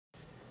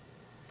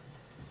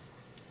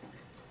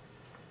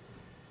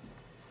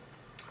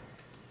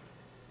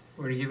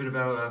We're going to give it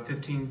about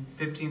 15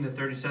 to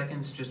 30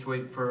 seconds. Just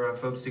wait for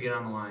folks to get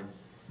on the line.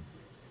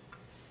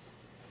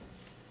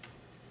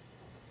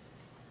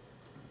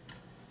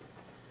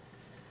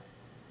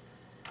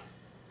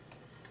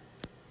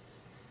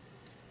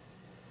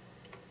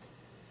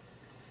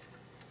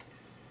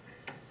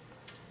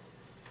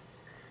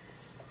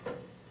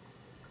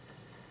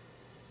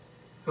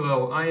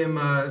 Hello, I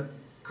am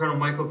Colonel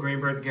Michael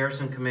Greenberg, the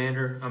Garrison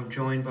Commander. I'm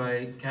joined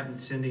by Captain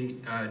Cindy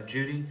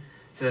Judy,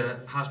 the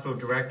Hospital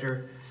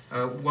Director.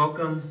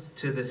 Welcome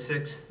to the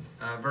 6th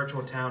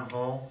Virtual Town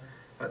Hall.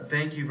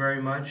 Thank you very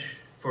much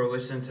for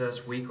listening to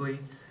us weekly.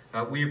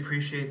 We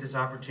appreciate this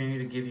opportunity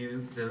to give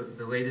you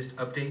the latest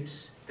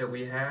updates that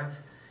we have,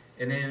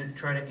 and then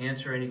try to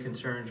answer any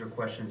concerns or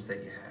questions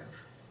that you have.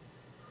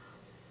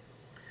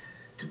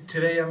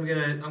 Today I'm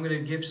gonna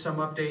give some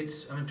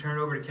updates. I'm gonna turn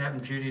it over to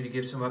Captain Judy to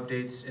give some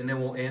updates, and then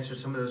we'll answer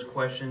some of those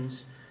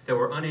questions that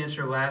were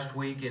unanswered last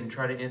week and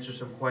try to answer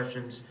some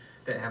questions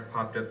that have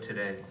popped up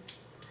today.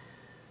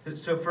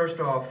 So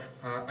first off,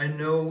 I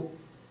know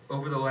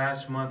over the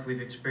last month we've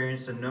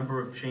experienced a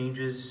number of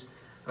changes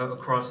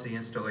across the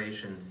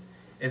installation,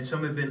 and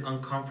some have been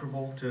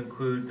uncomfortable, to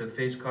include the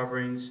face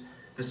coverings,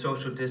 the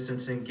social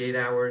distancing, gate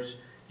hours,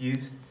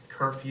 youth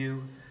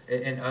curfew,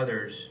 and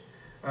others.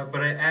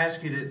 But I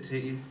ask you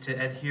to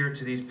adhere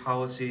to these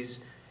policies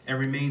and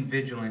remain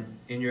vigilant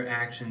in your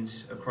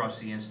actions across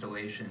the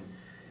installation.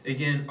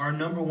 Again, our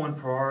number one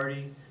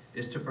priority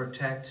is to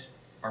protect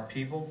our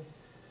people.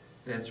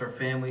 That's our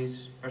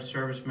families, our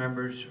service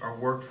members, our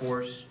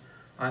workforce,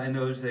 and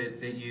those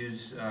that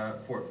use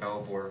Fort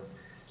Belvoir.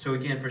 So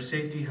again, for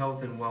safety,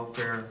 health, and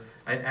welfare,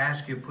 I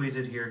ask you please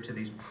adhere to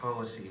these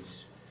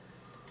policies.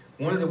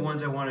 One of the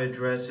ones I want to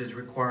address is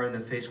requiring the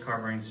face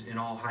coverings in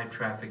all high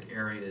traffic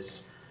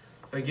areas.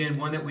 Again,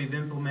 one that we've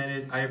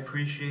implemented. I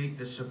appreciate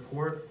the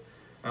support.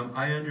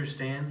 I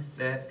understand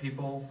that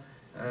people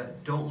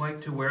don't like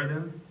to wear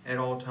them at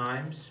all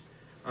times,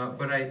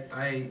 but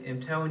I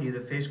am telling you the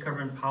face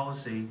covering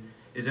policy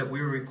is that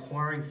we're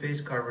requiring face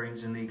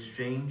coverings in the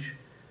exchange,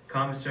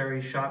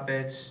 commissary, shop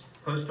beds,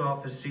 post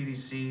office,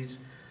 CDCs,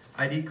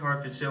 ID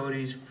card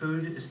facilities,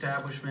 food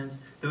establishments,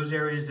 those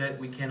areas that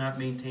we cannot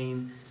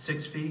maintain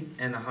 6 feet,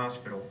 and the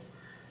hospital.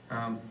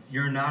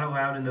 You're not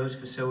allowed in those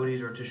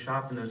facilities or to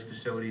shop in those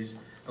facilities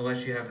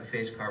unless you have the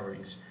face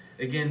coverings.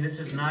 Again, this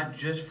is not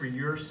just for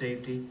your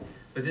safety,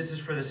 but this is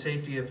for the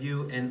safety of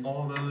you and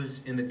all those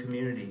in the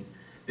community.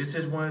 This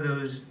is one of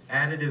those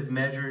additive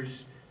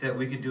measures that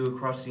we could do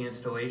across the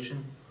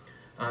installation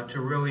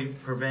to really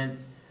prevent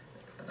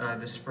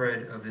the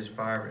spread of this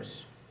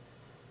virus.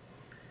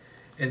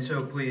 And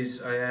so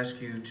please, I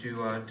ask you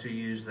to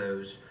use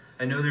those.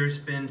 I know there's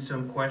been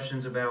some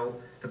questions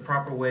about the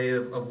proper way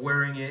of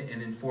wearing it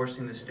and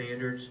enforcing the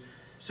standards.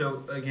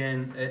 So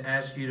again, I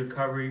ask you to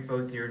cover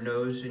both your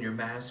nose and your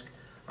mask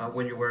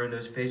when you're wearing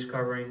those face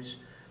coverings.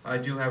 I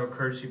do have a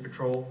courtesy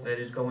patrol that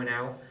is going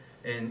out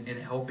and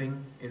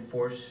helping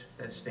enforce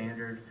that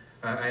standard.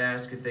 I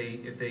ask if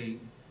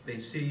they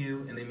see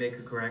you and they make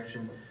a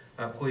correction,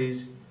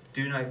 please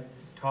do not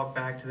talk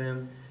back to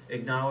them,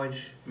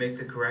 acknowledge, make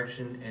the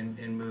correction,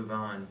 and move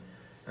on.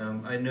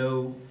 I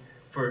know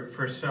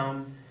for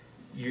some,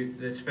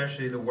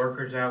 especially the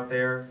workers out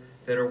there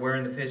that are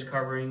wearing the face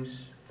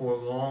coverings for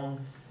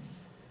long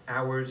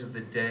hours of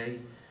the day,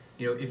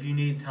 if you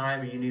need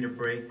time or you need a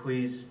break,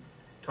 please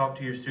talk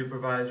to your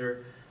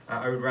supervisor.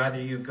 I would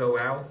rather you go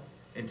out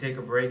and take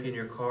a break in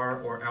your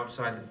car or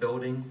outside the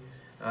building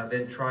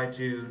than try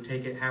to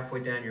take it halfway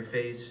down your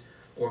face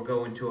or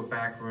go into a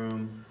back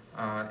room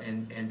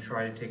and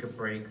try to take a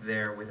break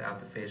there without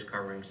the face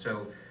covering.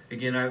 So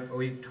again,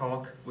 we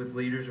talk with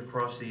leaders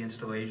across the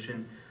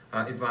installation,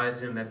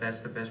 advise them that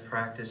that's the best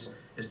practice,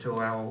 is to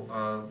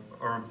allow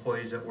our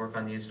employees that work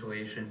on the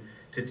installation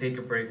to take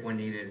a break when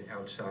needed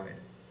outside.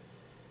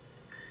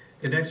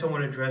 The next I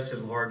want to address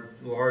is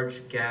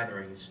large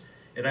gatherings.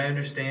 And I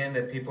understand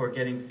that people are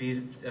getting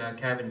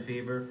cabin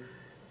fever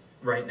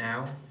right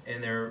now,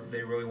 and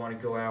they really want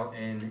to go out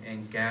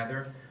and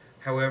gather.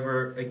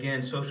 However,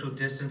 again, social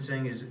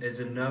distancing is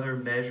another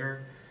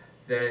measure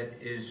that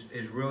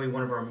is really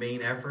one of our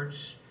main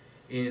efforts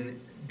in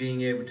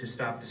being able to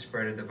stop the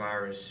spread of the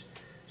virus.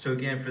 So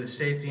again, for the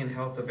safety and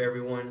health of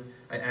everyone,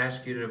 I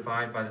ask you to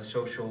abide by the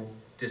social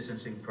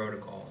distancing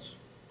protocols.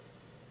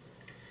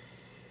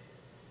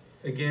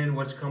 Again,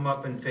 what's come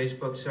up in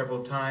Facebook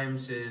several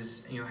times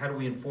is, how do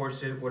we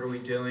enforce it? What are we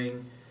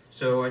doing?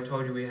 So I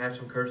told you we have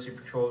some courtesy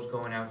patrols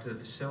going out to the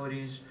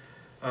facilities.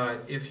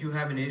 If you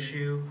have an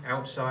issue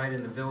outside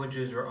in the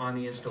villages or on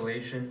the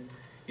installation,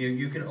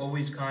 you can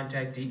always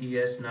contact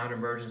DES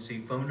non-emergency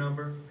phone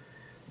number.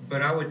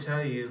 But I would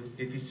tell you,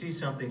 if you see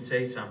something,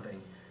 say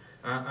something.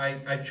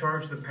 I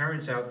charge the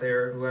parents out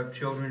there who have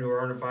children who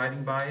aren't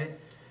abiding by it.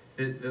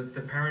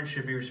 The parents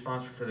should be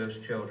responsible for those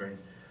children.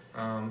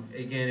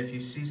 Again, if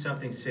you see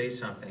something, say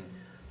something.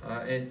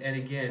 And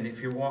again, if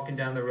you're walking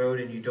down the road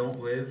and you don't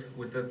live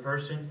with the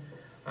person,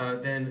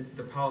 then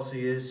the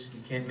policy is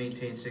you can't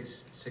maintain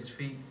six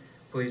feet.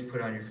 Please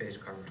put on your face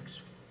coverings.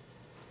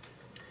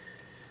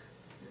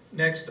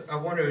 Next, I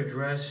want to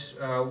address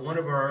one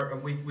of our,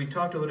 we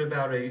talked a little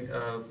about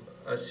a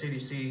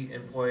CDC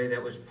employee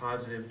that was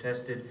positive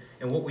tested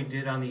and what we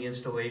did on the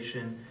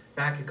installation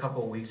back a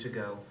couple of weeks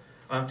ago.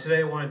 Today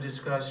I want to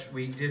discuss,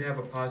 we did have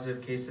a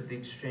positive case at the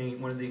exchange,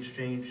 one of the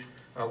exchange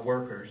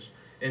workers.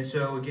 And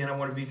so again, I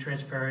want to be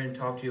transparent and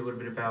talk to you a little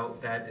bit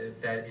about that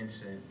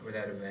incident or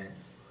that event.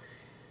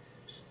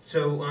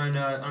 So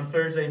on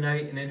Thursday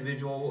night, an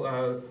individual,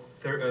 on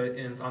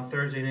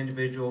Thursday an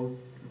individual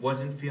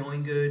wasn't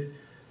feeling good,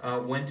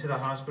 went to the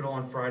hospital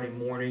on Friday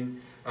morning,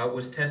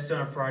 was tested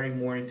on Friday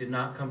morning, did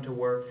not come to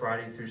work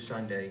Friday through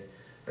Sunday.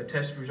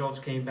 Test results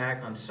came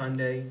back on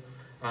Sunday.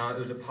 It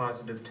was a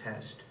positive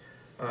test.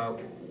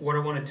 What I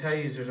want to tell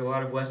you is there's a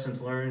lot of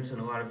lessons learned and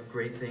a lot of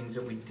great things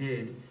that we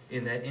did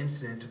in that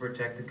incident to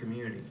protect the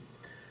community.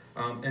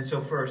 And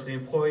so first, the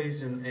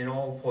employees and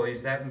all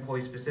employees, that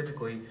employee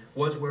specifically,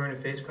 was wearing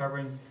a face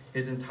covering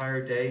his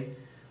entire day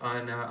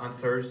on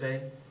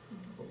Thursday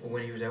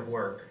when he was at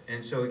work.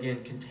 And so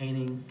again,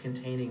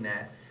 containing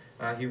that,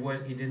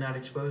 he did not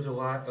expose a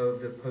lot of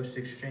the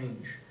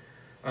post-exchange.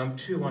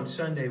 Two, on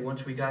Sunday,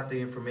 once we got the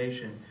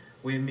information,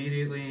 actually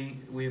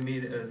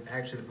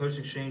the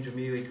post-exchange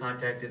immediately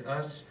contacted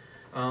us,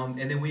 and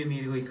then we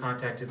immediately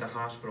contacted the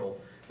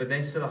hospital. But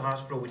thanks to the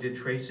hospital, we did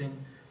tracing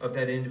of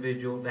that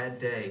individual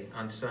that day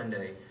on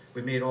Sunday.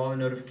 We made all the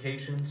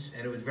notifications,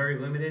 and it was very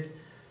limited,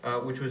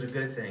 which was a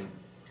good thing.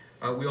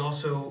 We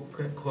also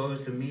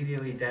closed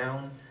immediately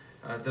down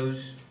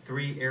those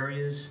 3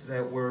 areas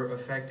that were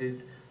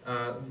affected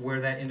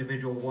where that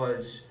individual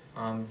was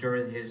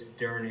during his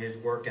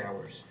work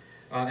hours.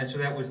 And so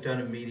that was done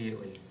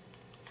immediately.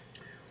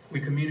 We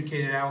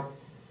communicated out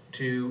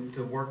to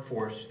the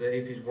workforce, the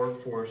AAFES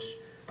workforce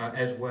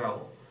as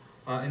well.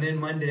 And then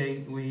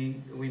Monday,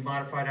 we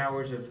modified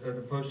hours of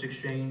the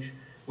post-exchange.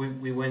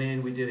 We went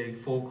in, we did a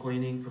full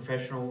cleaning,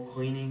 professional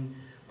cleaning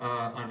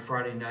on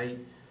Friday night,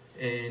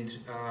 and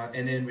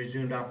then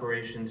resumed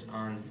operations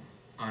on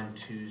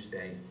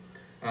Tuesday.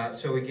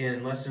 So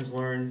again, lessons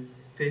learned,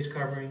 face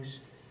coverings,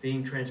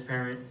 being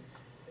transparent,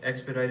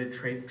 expedited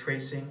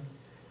tracing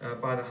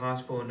by the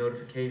hospital and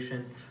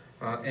notification,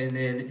 and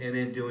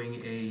then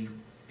doing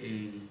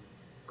a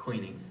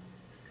cleaning.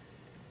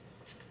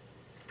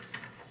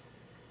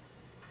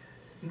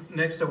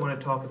 Next, I want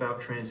to talk about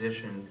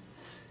transition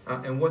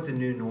and what the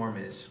new norm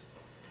is.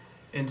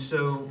 And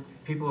so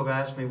people have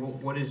asked me, well,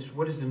 what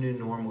does the new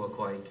norm look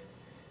like?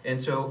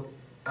 And so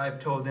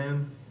I've told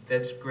them,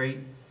 that's great.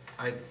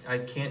 I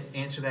can't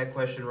answer that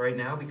question right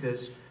now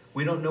because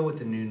we don't know what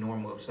the new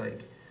norm looks like.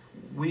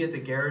 We at the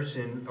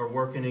Garrison are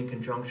working in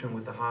conjunction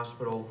with the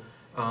hospital,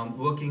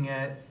 looking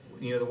at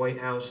the White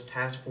House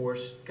task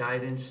force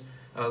guidance,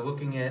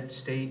 looking at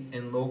state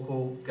and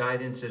local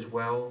guidance as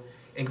well,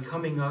 and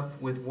coming up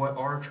with what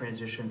our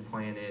transition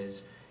plan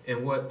is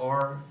and what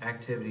our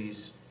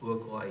activities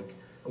look like,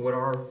 what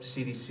our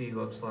CDC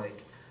looks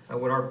like,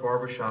 what our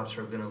barbershops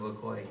are going to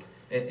look like,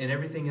 and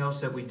everything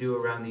else that we do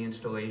around the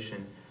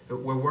installation.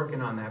 We're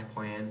working on that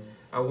plan.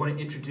 I want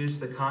to introduce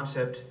the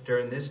concept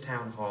during this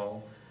town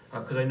hall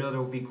because I know there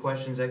will be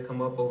questions that come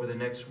up over the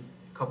next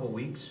couple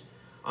weeks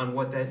on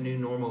what that new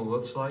normal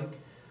looks like.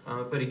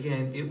 But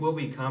again, it will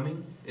be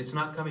coming. It's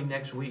not coming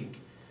next week.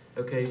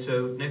 Okay,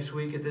 so next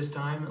week at this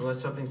time, unless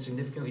something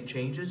significantly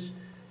changes,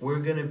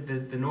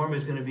 the norm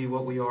is going to be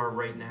what we are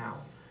right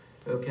now.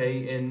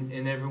 Okay,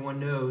 and everyone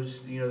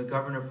knows, the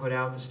governor put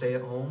out the stay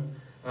at home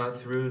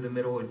through the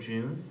middle of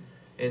June,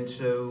 and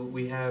so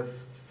we have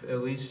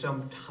at least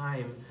some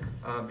time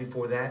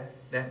before that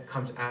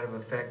comes out of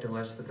effect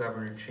unless the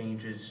governor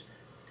changes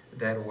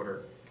that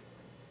order.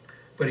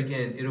 But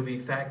again, it'll be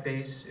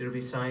fact-based, it'll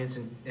be science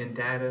and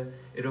data,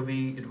 it'll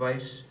be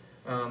advice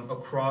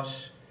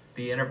across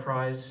the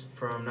enterprise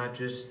from not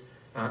just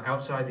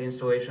outside the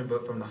installation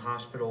but from the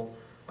hospital.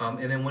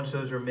 And then once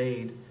those are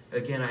made,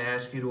 again, I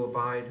ask you to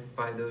abide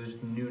by those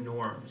new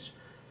norms.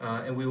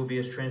 And we will be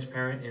as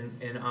transparent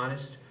and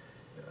honest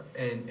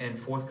and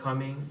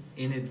forthcoming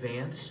in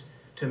advance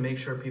to make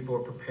sure people are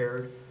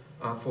prepared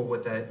for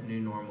what that new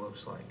norm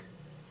looks like.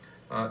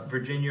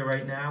 Virginia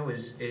right now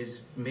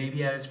is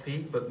maybe at its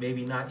peak, but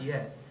maybe not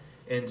yet.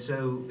 And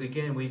so,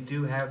 again, we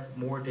do have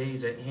more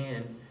days at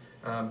hand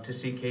to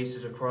see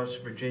cases across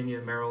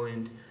Virginia,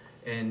 Maryland,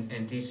 and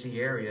DC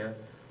area.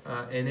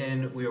 And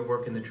then we are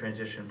working the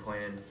transition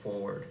plan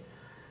forward.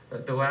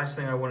 The last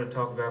thing I want to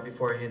talk about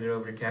before I hand it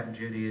over to Captain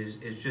Judy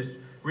is just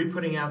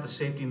re-putting out the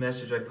safety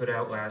message I put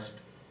out last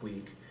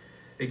week.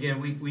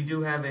 Again, we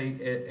do have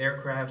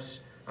aircrafts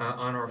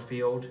on our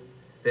field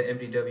that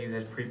MDW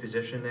has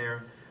pre-positioned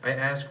there. I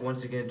ask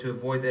once again to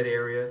avoid that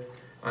area.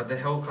 The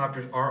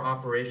helicopters are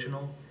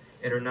operational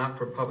and are not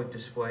for public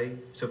display.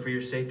 So for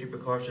your safety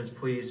precautions,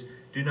 please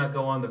do not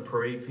go on the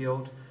parade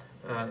field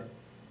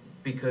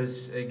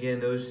because again,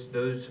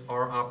 those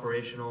are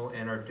operational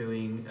and are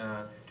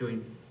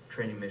doing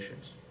training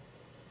missions.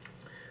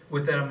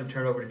 With that, I'm going to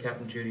turn it over to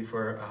Captain Judy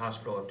for a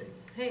hospital update.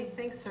 Hey,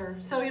 thanks, sir.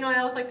 So, I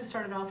always like to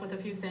start it off with a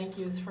few thank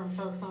yous from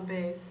folks on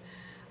base.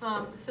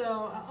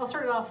 So I'll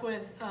start it off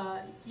with,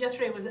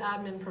 yesterday was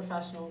Admin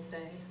Professionals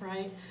Day,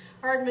 right?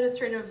 Our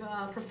administrative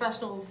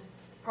professionals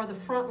are the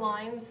front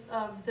lines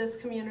of this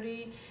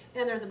community,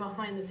 and they're the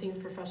behind-the-scenes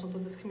professionals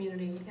of this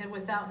community. And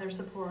without their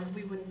support,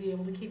 we wouldn't be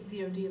able to keep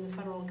DoD and the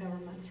federal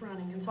government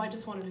running. And so I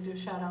just wanted to do a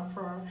shout out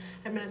for our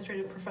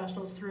administrative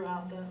professionals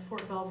throughout the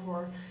Fort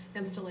Belvoir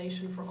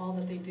installation for all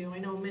that they do. I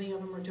know many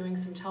of them are doing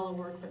some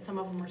telework, but some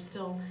of them are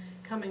still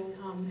coming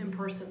in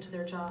person to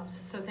their jobs.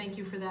 So thank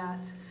you for that.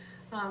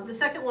 The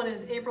second one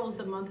is April is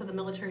the month of the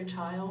military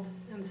child.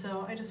 And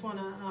so I just want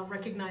to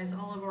recognize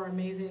all of our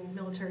amazing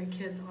military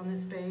kids on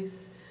this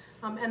base.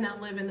 And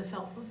that live in the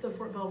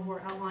Fort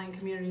Belvoir outlying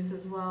communities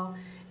as well.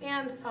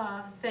 And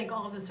thank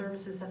all of the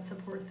services that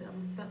support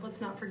them. But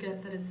let's not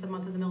forget that it's the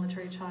month of the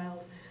military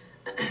child.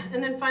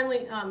 And then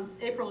finally,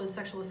 April is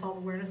Sexual Assault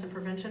Awareness and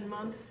Prevention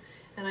Month.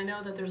 And I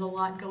know that there's a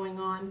lot going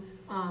on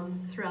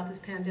throughout this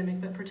pandemic,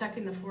 but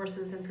protecting the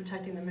forces and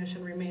protecting the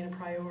mission remain a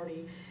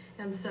priority.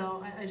 And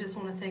so I just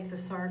want to thank the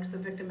SARCs, the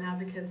victim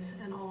advocates,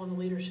 and all of the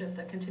leadership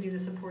that continue to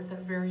support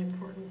that very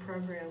important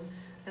program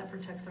that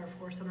protects our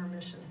force and our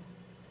mission.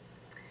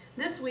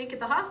 This week at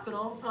the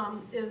hospital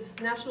is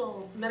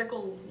National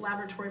Medical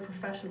Laboratory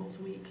Professionals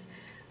Week.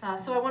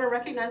 So I want to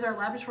recognize our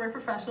laboratory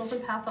professionals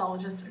and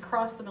pathologists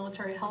across the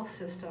military health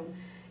system.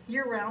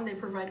 Year-round, they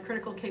provide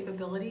critical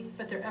capability,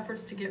 but their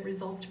efforts to get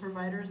results to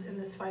providers in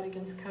this fight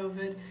against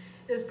COVID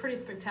is pretty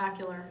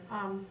spectacular.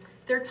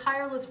 Their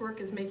tireless work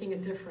is making a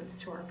difference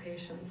to our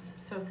patients.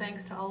 So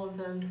thanks to all of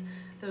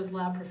those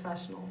lab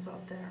professionals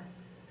out there.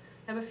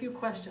 I have a few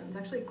questions,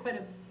 actually quite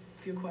a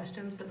few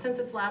questions, but since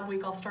it's lab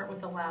week, I'll start with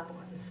the lab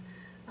ones.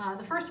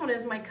 The first one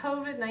is, my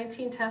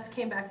COVID-19 test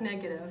came back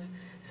negative,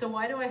 so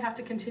why do I have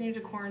to continue to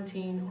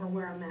quarantine or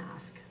wear a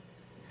mask?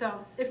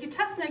 So if you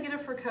test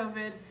negative for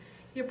COVID,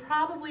 you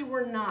probably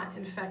were not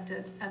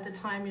infected at the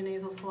time your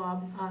nasal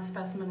swab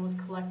specimen was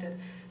collected,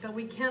 but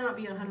we cannot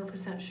be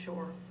 100%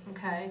 sure,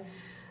 okay?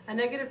 A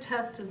negative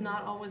test does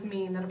not always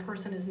mean that a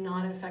person is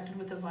not infected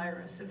with the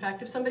virus. In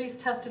fact, if somebody's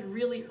tested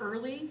really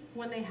early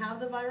when they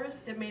have the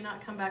virus, it may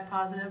not come back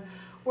positive,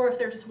 or if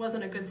there just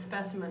wasn't a good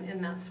specimen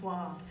in that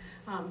swab,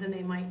 then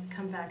they might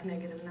come back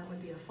negative, and that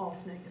would be a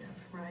false negative,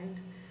 right?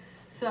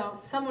 So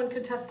someone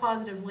could test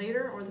positive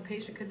later, or the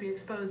patient could be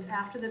exposed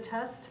after the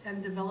test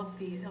and develop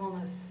the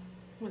illness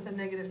with a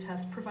negative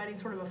test, providing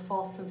sort of a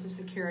false sense of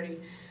security.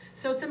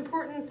 So it's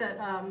important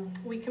that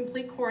we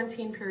complete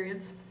quarantine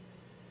periods,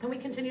 and we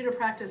continue to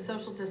practice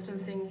social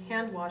distancing,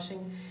 hand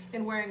washing,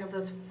 and wearing of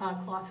those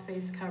cloth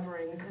face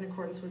coverings in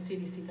accordance with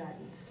CDC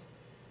guidance.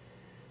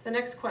 The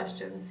next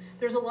question,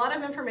 there's a lot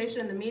of information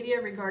in the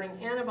media regarding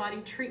antibody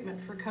treatment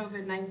for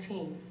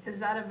COVID-19. Is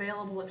that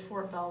available at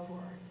Fort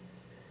Belvoir?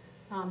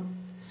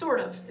 Sort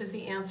of is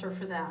the answer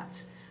for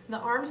that. The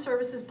Armed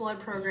Services Blood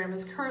Program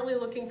is currently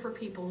looking for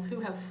people who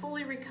have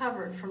fully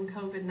recovered from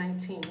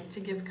COVID-19 to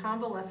give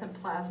convalescent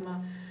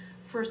plasma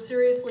for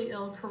seriously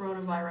ill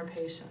coronavirus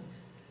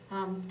patients.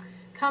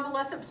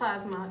 Convalescent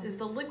plasma is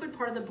the liquid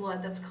part of the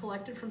blood that's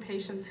collected from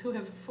patients who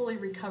have fully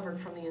recovered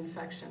from the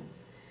infection.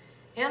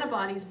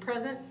 Antibodies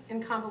present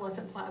in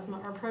convalescent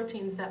plasma are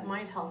proteins that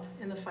might help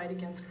in the fight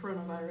against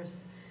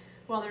coronavirus.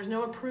 While there's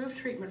no approved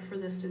treatment for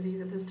this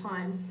disease at this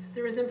time,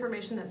 there is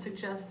information that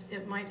suggests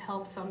it might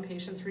help some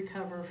patients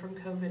recover from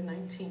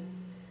COVID-19.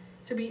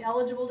 To be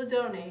eligible to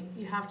donate,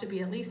 you have to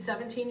be at least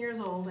 17 years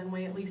old and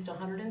weigh at least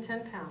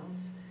 110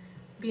 pounds,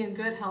 be in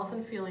good health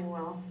and feeling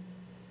well,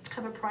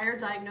 have a prior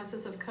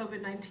diagnosis of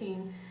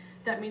COVID-19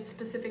 that meets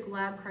specific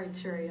lab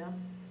criteria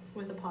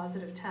with a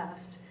positive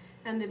test,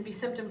 and then be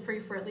symptom-free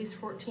for at least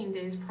 14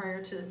 days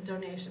prior to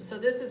donation. So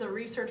this is a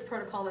research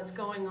protocol that's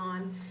going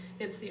on.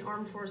 It's the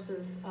Armed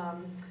Services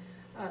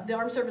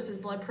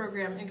Blood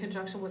Program in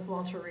conjunction with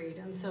Walter Reed,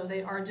 and so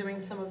they are doing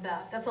some of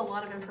that. That's a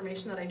lot of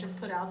information that I just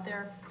put out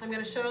there. I'm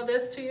going to show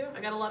this to you.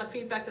 I got a lot of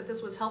feedback that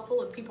this was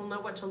helpful. If people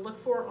know what to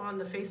look for on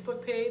the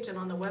Facebook page and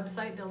on the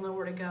website, they'll know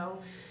where to go.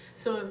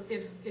 So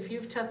if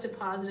you've tested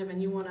positive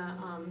and you want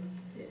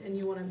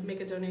to make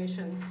a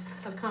donation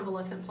of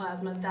convalescent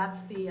plasma, that's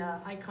the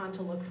icon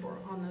to look for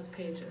on those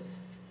pages.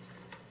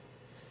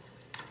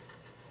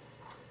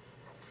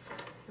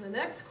 The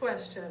next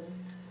question,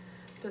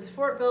 does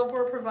Fort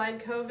Belvoir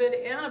provide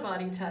COVID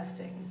antibody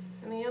testing?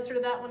 And the answer to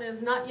that one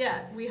is not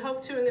yet. We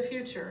hope to in the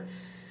future.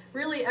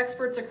 Really,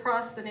 experts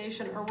across the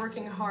nation are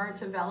working hard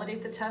to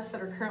validate the tests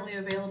that are currently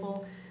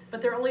available,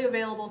 but they're only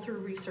available through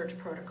research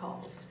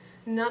protocols.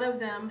 None of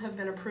them have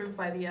been approved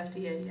by the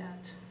FDA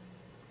yet.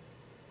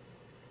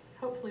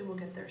 Hopefully we'll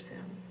get there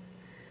soon.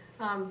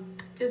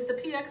 Is the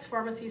PX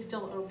pharmacy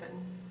still open?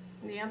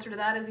 And the answer to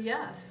that is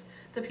yes.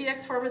 The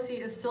PX pharmacy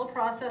is still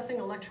processing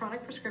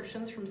electronic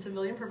prescriptions from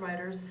civilian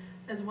providers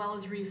as well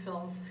as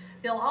refills.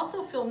 They'll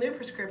also fill new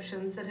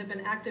prescriptions that have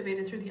been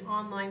activated through the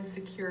online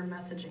secure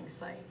messaging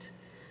site.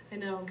 I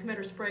know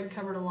Commander Sprague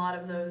covered a lot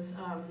of those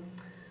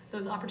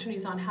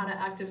opportunities on how to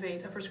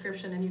activate a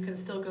prescription, and you can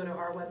still go to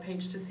our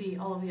webpage to see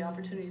all of the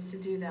opportunities to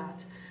do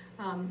that.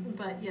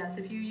 But yes,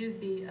 if you use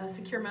the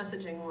secure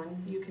messaging one,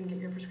 you can get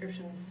your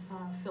prescription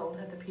filled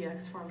at the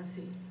PX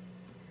pharmacy.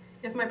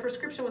 If my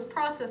prescription was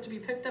processed to be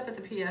picked up at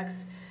the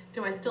PX,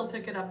 do I still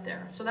pick it up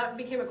there? So that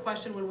became a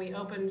question when we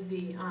opened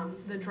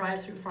the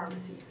drive-through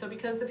pharmacy. So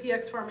because the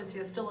PX pharmacy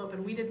is still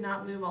open, we did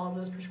not move all of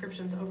those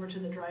prescriptions over to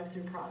the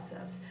drive-through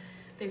process.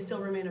 They still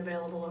remain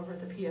available over at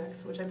the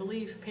PX, which I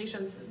believe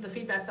patients, the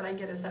feedback that I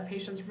get is that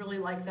patients really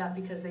like that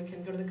because they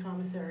can go to the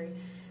commissary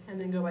and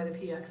then go by the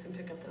PX and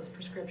pick up those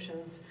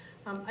prescriptions.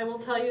 I will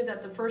tell you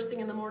that the first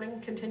thing in the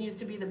morning continues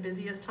to be the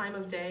busiest time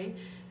of day.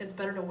 It's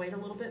better to wait a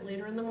little bit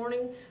later in the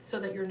morning so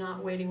that you're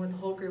not waiting with the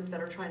whole group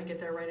that are trying to get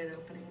there right at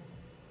opening.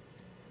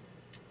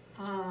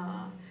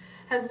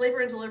 Has labor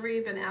and delivery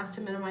been asked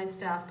to minimize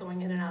staff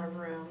going in and out of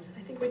rooms?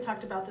 I think we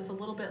talked about this a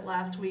little bit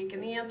last week,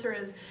 and the answer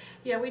is,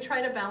 yeah, we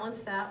try to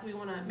balance that. We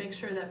want to make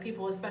sure that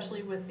people,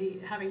 especially with the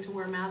having to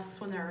wear masks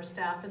when there are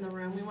staff in the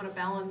room, we want to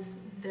balance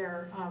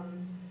their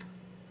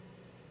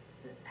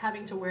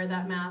having to wear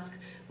that mask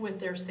with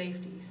their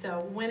safety.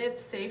 So when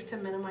it's safe to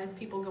minimize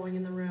people going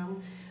in the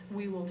room,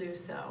 we will do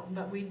so,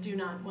 but we do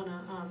not want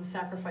to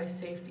sacrifice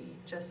safety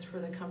just for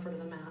the comfort of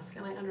the mask.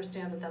 And I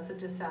understand that that's a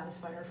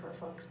dissatisfier for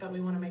folks, but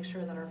we want to make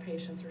sure that our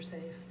patients are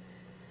safe.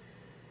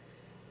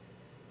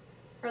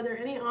 Are there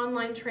any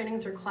online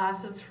trainings or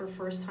classes for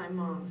first-time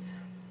moms?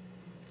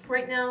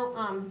 Right now,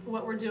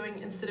 what we're doing,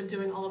 instead of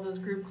doing all of those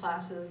group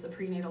classes, the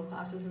prenatal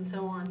classes and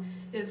so on,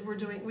 is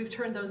we've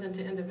turned those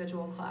into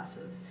individual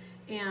classes.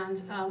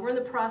 And we're in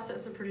the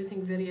process of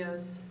producing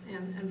videos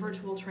and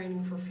virtual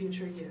training for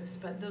future use,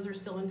 but those are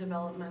still in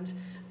development.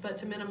 But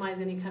to minimize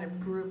any kind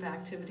of group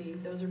activity,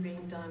 those are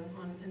being done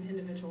on an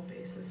individual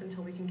basis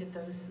until we can get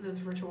those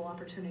virtual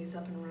opportunities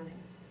up and running.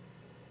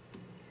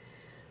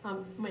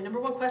 My number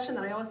one question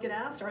that I always get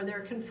asked, are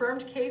there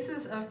confirmed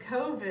cases of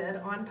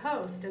COVID on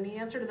post? And the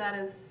answer to that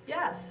is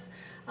yes.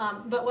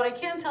 But what I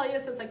can tell you,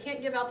 since I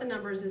can't give out the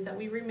numbers, is that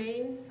we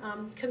remain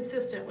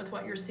consistent with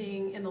what you're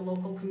seeing in the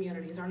local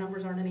communities. Our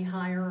numbers aren't any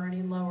higher or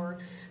any lower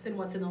than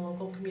what's in the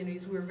local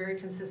communities. We're very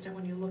consistent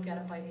when you look at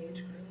it by age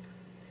group.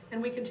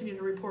 And we continue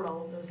to report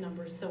all of those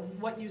numbers. So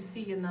what you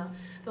see in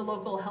the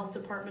local health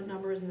department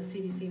numbers and the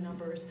CDC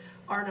numbers,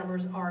 our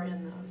numbers are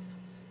in those.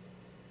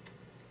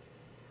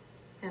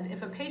 And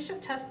if a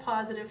patient tests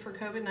positive for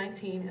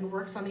COVID-19 and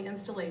works on the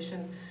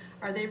installation,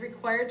 are they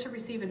required to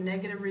receive a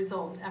negative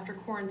result after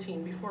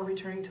quarantine before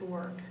returning to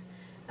work?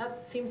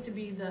 That seems to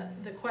be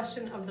the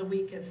question of the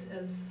week as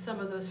some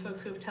of those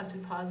folks who have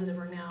tested positive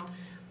are now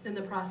in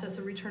the process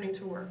of returning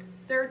to work.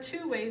 There are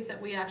two ways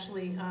that we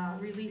actually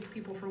release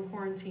people from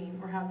quarantine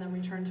or have them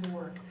return to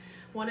work.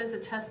 One is a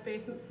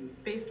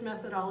test-based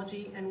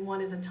methodology and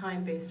one is a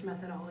time-based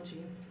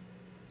methodology.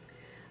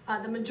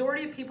 The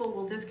majority of people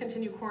will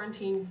discontinue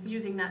quarantine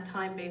using that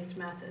time-based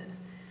method.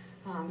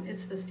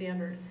 It's the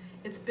standard.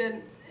 It's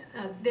been,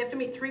 they have to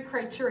meet 3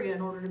 criteria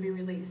in order to be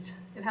released.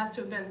 It has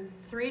to have been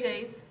 3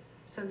 days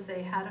since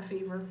they had a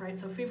fever, right?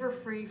 So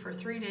fever-free for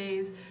 3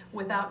 days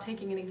without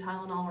taking any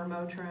Tylenol or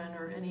Motrin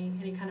or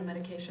any kind of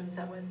medications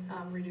that would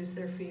reduce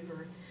their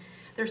fever.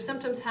 Their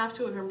symptoms have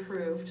to have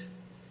improved,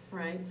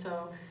 right?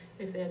 So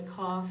if they had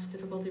cough,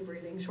 difficulty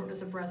breathing,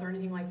 shortness of breath, or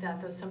anything like that,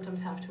 those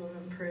symptoms have to have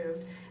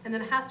improved. And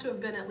then it has to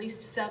have been at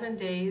least 7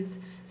 days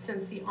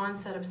since the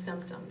onset of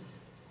symptoms.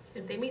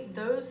 If they meet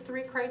those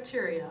 3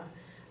 criteria,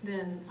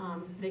 then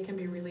they can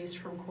be released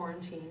from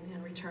quarantine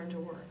and return to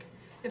work.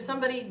 If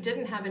somebody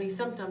didn't have any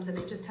symptoms and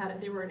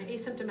they were an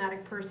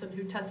asymptomatic person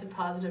who tested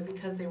positive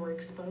because they were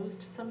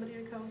exposed to somebody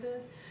to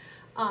COVID,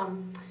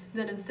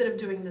 then instead of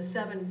doing the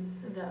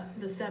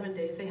 7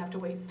 days, they have to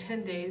wait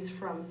 10 days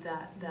from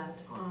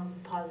that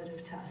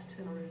positive test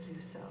in order to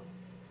do so.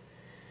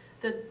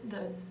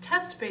 The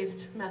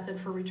test-based method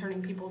for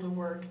returning people to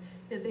work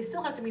is they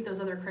still have to meet those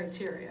other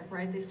criteria,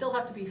 right? They still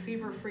have to be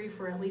fever-free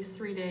for at least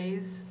 3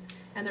 days,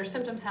 and their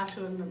symptoms have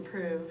to have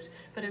improved.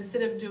 But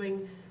instead of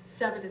doing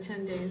 7 to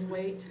 10 days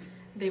wait,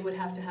 they would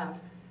have to have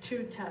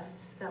 2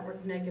 tests that were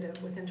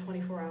negative within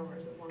 24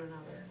 hours of one another.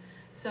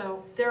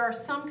 So there are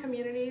some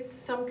communities,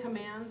 some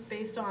commands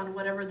based on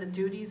whatever the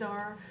duties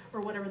are or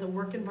whatever the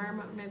work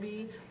environment may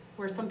be,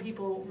 where some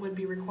people would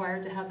be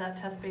required to have that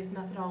test-based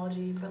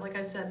methodology. But like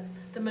I said,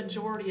 the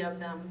majority of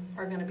them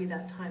are going to be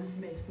that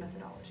time-based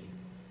methodology.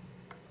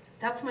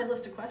 That's my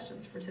list of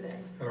questions for today.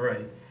 All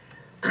right.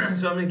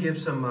 So I'm going to give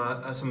some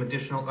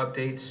additional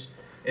updates,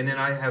 and then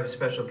I have a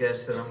special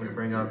guest that I'm going to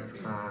bring up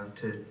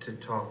to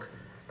talk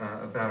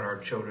about our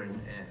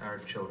children.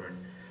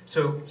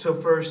 So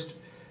first,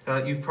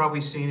 you've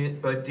probably seen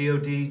it, but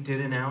DOD did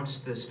announce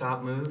the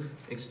stop move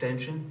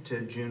extension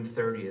to June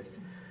 30th.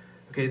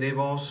 Okay, they've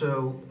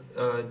also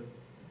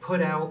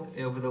put out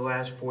over the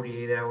last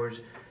 48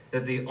 hours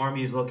that the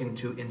Army is looking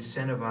to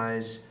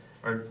incentivize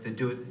the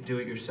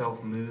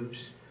do-it-yourself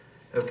moves.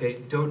 Okay,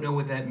 don't know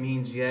what that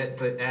means yet,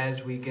 but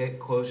as we get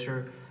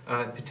closer,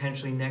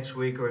 potentially next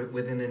week or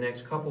within the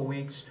next couple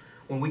weeks,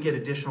 when we get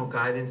additional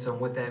guidance on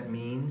what that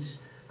means,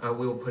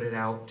 we will put it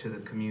out to the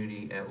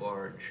community at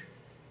large.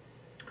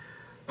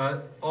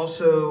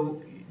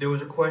 Also, there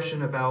was a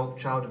question about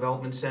child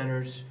development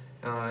centers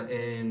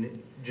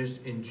and just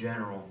in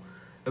general.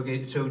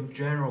 Okay, so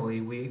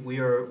generally we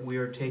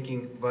are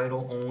taking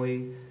vital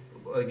only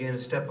again, a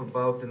step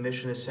above the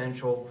mission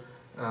essential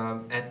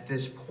at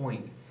this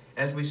point.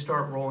 As we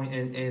start rolling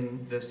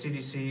in the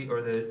CDC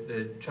or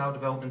the Child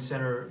Development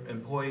Center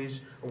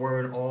employees are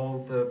wearing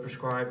all the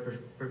prescribed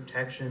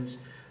protections.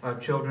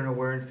 Children are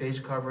wearing face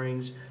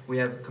coverings. We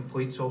have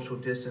complete social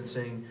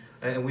distancing,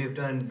 and we have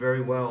done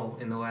very well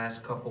in the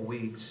last couple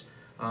weeks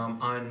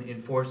on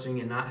enforcing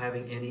and not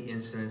having any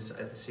incidents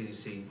at the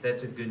CDC.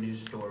 That's a good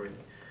news story.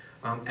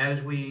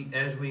 As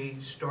we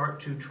start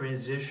to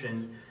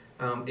transition,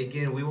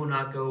 again, we will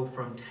not go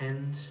from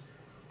tens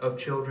of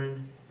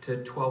children to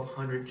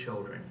 1,200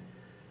 children.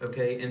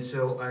 Okay, and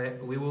so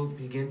we will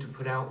begin to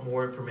put out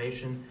more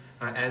information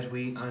as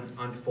we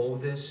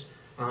unfold this.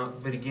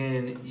 But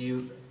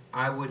again,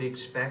 I would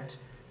expect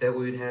that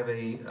we would have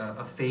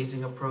a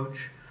phasing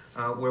approach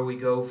where we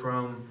go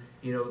from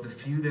the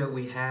few that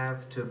we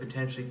have to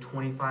potentially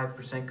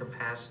 25%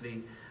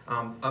 capacity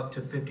up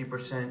to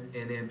 50%,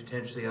 and then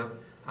potentially up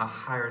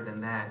higher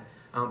than that.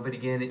 But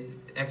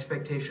again,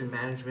 expectation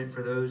management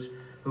for those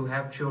who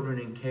have children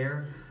in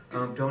care.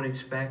 Don't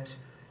expect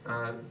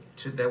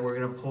that we're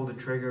going to pull the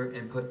trigger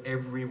and put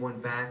everyone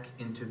back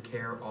into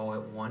care all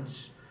at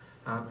once,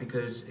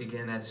 because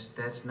again,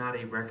 that's not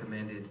a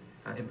recommended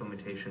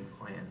implementation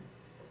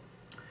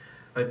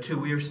plan. Two,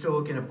 we are still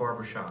looking at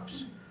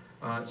barbershops.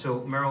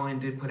 So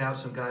Maryland did put out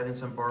some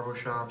guidance on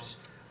barbershops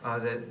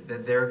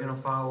that they're going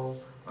to follow.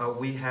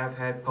 We have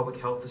had public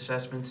health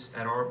assessments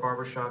at our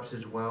barbershops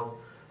as well.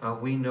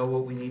 We know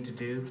what we need to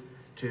do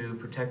to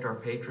protect our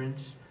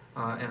patrons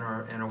and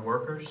our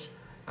workers.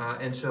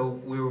 And so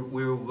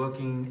we're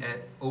looking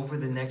at, over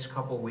the next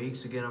couple of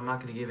weeks, again, I'm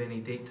not going to give any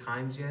date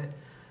times yet,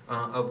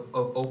 of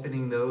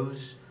opening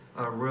those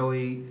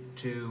really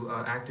to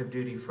active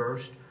duty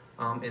first.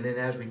 And then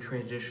as we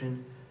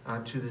transition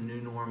to the new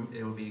norm,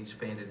 it will be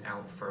expanded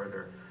out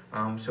further.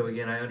 So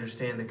again, I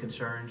understand the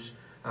concerns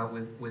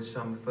with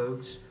some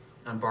folks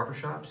on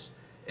barbershops.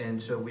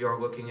 And so we are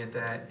looking at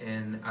that,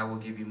 and I will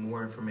give you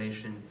more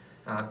information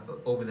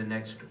over the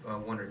next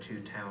 1 or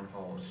 2 town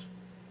halls.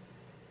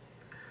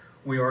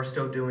 We are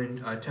still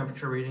doing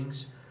temperature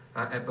readings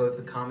at both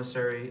the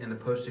commissary and the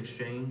post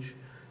exchange.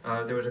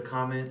 There was a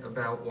comment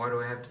about, why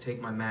do I have to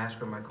take my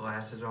mask or my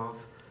glasses off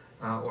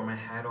or my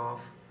hat off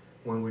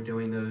when we're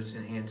doing those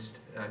enhanced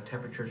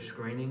temperature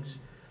screenings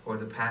or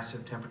the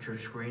passive temperature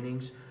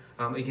screenings.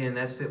 Again,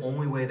 that's the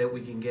only way that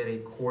we can get a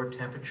core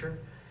temperature.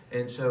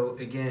 And so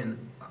again,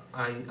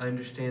 I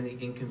understand the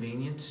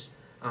inconvenience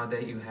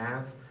that you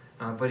have,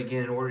 but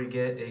again, in order to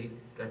get a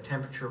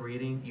temperature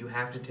reading, you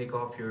have to take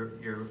off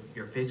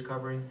your face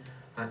covering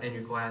and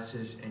your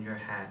glasses and your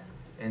hat.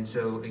 And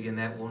so again,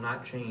 that will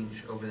not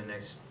change over the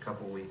next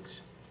couple weeks.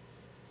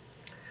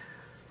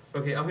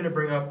 Okay, I'm going to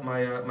bring up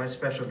my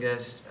special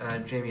guest,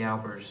 Jamie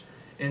Albers.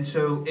 And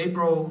so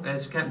April,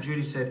 as Captain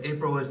Judy said,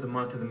 April is the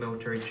month of the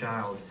military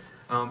child.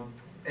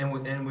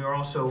 And we are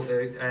also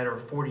at our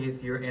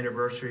 40th year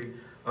anniversary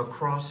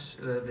across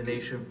the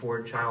nation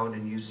for child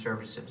and youth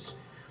services.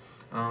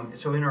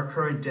 So in our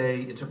current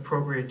day, it's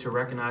appropriate to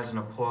recognize and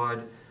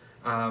applaud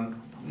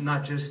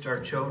not just our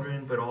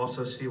children, but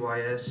also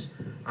CYS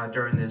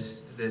during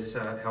this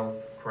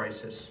health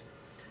crisis.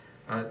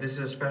 This is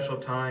a special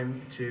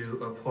time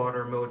to applaud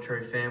our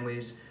military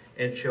families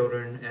and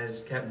children.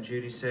 As Captain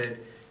Judy said,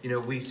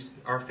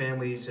 our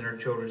families and our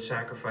children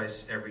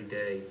sacrifice every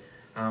day.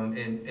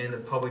 And the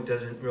public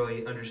doesn't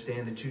really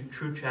understand the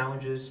true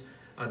challenges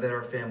that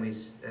our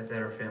families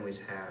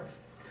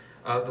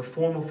have. The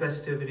formal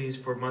festivities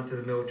for Month of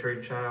the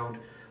Military Child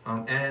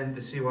and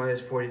the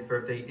CYS 40th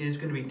birthday is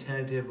going to be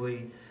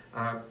tentatively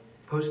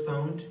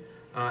postponed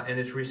and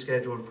it's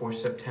rescheduled for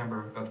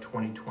September of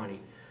 2020.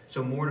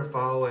 So more to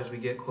follow as we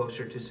get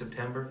closer to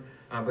September,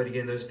 but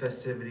again, those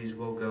festivities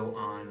will go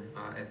on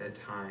at that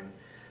time.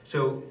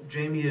 So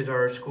Jamie is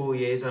our school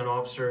liaison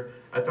officer.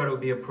 I thought it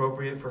would be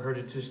appropriate for her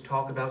to just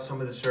talk about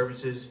some of the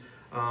services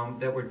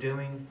that we're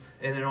doing.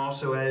 And then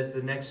also, as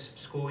the next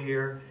school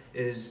year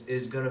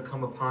is going to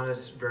come upon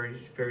us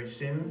very, very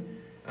soon,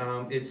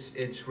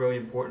 it's really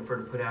important for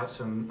her to put out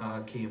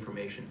some key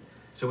information.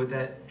 So with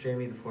that,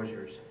 Jamie, the floor is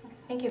yours.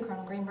 Thank you,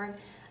 Colonel Greenberg.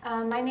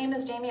 My name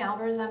is Jamie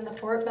Albers. I'm the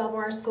Fort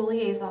Belvoir School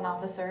Liaison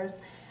Officer,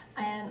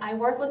 and I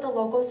work with the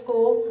local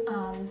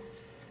school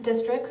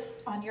districts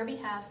on your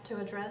behalf to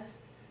address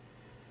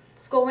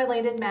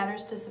school-related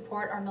matters to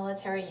support our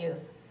military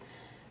youth.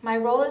 My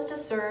role is to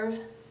serve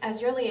as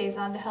your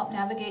liaison to help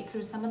navigate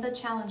through some of the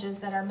challenges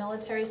that our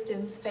military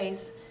students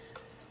face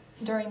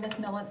during this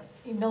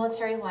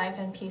military life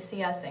and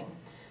PCSing.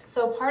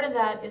 So part of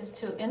that is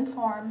to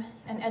inform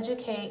and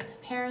educate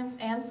parents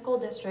and school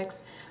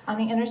districts on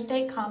the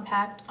Interstate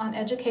Compact on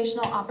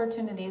educational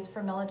opportunities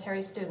for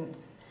military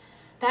students.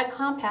 That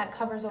compact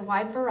covers a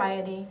wide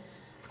variety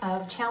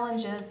of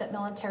challenges that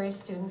military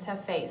students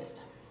have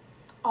faced.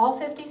 All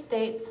 50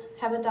 states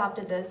have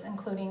adopted this,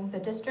 including the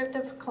District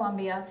of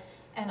Columbia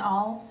and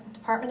all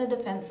Department of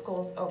Defense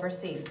schools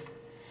overseas.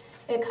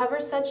 It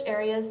covers such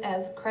areas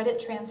as credit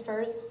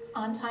transfers,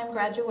 on-time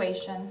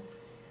graduation,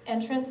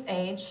 entrance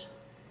age,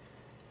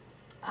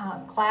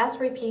 class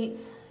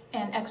repeats,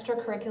 and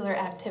extracurricular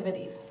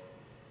activities.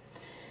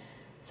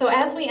 So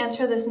as we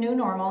enter this new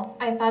normal,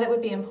 I thought it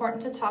would be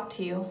important to talk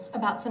to you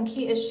about some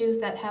key issues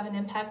that have an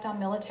impact on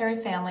military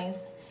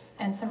families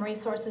and some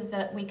resources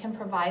that we can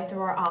provide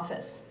through our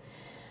office.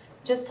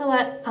 Just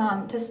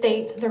to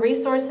state, the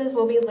resources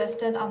will be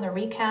listed on the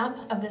recap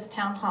of this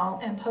town hall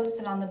and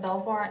posted on the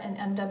Belvoir and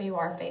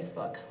MWR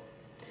Facebook.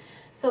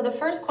 So the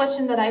first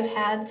question that I've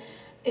had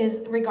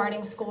is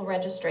regarding school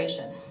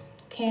registration.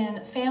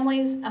 Can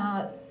families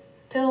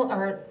fill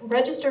or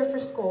register for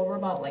school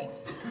remotely?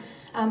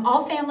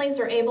 All families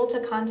are able to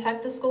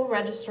contact the school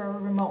registrar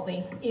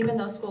remotely, even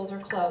though schools are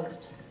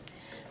closed.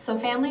 So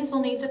families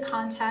will need to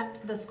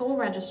contact the school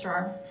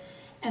registrar,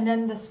 and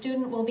then the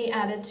student will be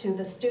added to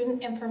the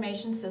student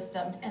information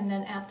system, and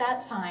then at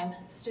that time,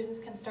 students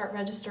can start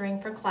registering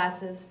for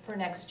classes for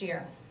next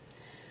year.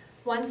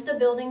 Once the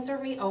buildings are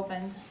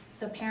reopened,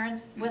 the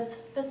parents with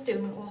the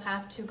student will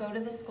have to go to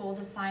the school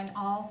to sign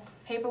all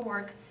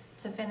paperwork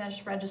to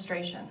finish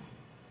registration.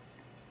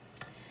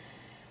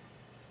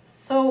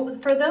 So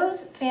for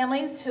those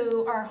families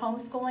who are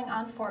homeschooling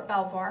on Fort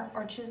Belvoir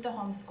or choose to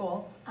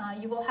homeschool,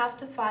 you will have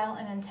to file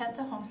an intent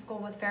to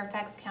homeschool with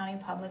Fairfax County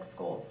Public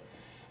Schools.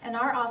 And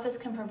our office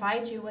can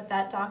provide you with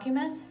that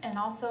document and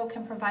also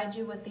can provide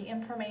you with the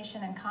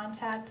information and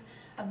contact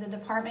of the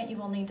department you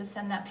will need to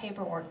send that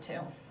paperwork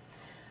to.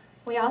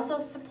 We also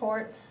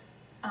support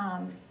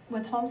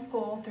with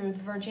homeschool through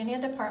the Virginia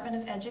Department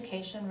of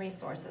Education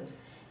resources,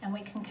 and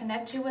we can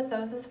connect you with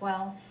those as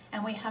well.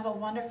 And we have a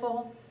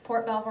wonderful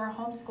Fort Belvoir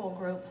homeschool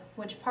group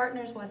which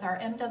partners with our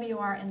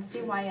MWR and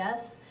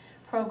CYS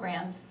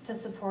programs to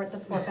support the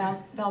Fort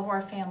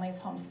Belvoir families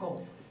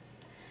homeschools.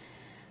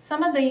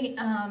 Some of the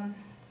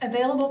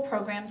available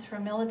programs for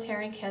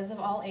military kids of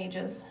all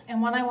ages,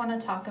 and one I want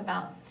to talk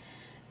about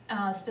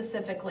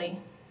specifically.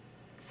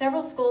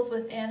 Several schools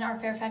within our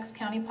Fairfax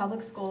County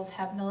Public Schools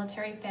have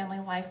military family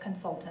life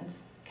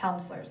consultants,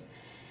 counselors.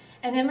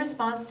 And in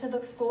response to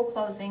the school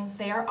closings,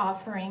 they are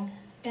offering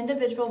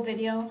individual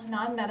video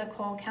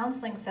non-medical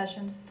counseling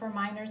sessions for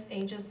minors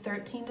ages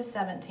 13 to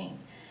 17.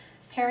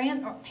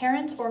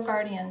 Parent or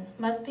guardian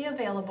must be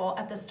available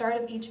at the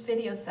start of each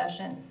video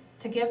session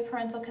to give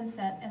parental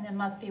consent, and then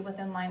must be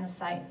within line of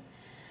sight.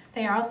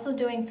 They are also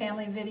doing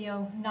family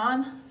video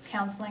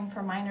non-counseling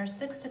for minors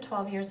 6 to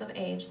 12 years of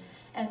age,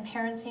 and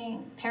parents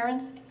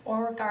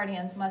or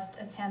guardians must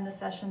attend the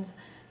sessions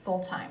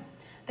full-time.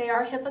 They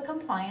are HIPAA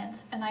compliant,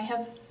 and I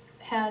have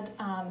had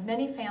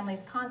many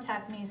families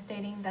contact me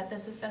stating that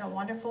this has been a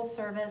wonderful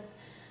service.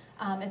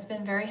 It's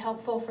been very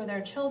helpful for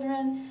their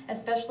children,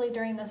 especially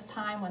during this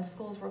time when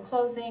schools were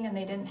closing and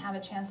they didn't have a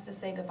chance to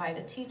say goodbye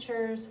to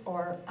teachers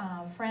or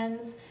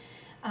friends.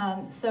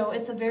 So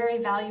it's a very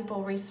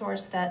valuable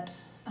resource that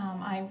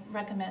I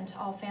recommend to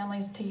all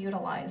families to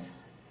utilize.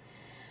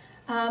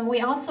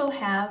 We also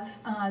have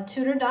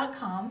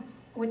tutor.com,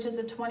 which is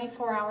a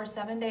 24-hour,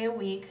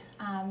 7-day-a-week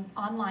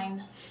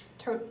online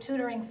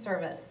tutoring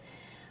service.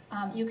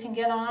 You can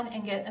get on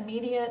and get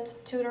immediate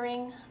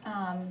tutoring,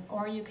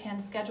 or you can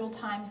schedule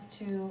times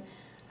to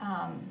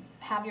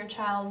have your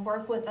child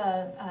work with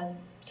a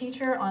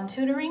teacher on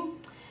tutoring.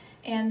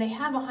 And they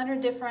have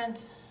 100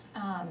 different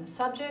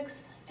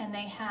subjects, and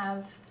they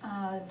have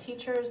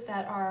teachers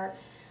that are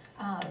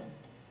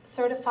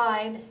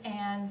certified,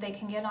 and they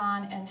can get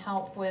on and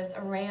help with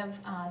an array of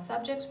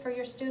subjects for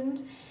your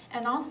students.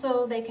 And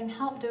also they can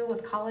help do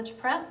with college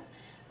prep,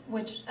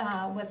 which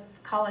with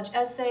college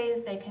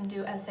essays, they can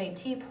do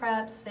SAT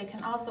preps, they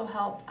can also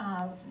help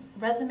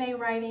resume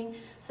writing.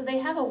 So they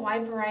have a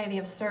wide variety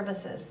of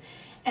services.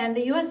 And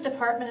the U.S.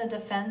 Department of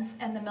Defense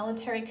and the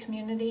Military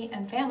Community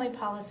and Family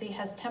Policy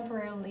has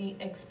temporarily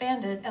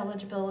expanded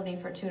eligibility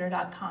for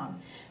tutor.com.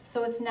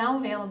 So it's now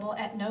available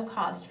at no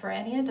cost for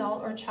any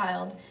adult or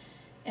child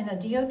in a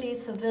DoD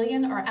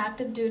civilian or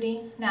active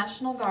duty,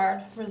 National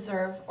Guard,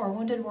 Reserve, or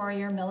Wounded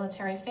Warrior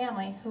military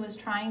family who is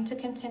trying to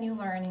continue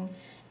learning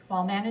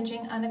while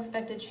managing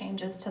unexpected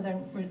changes to their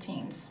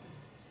routines.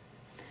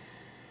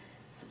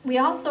 We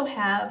also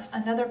have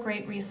another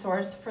great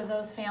resource for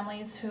those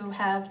families who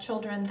have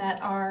children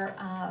that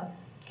are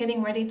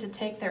getting ready to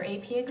take their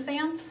AP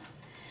exams.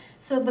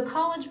 So the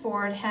College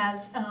Board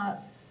has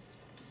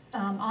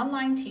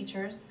online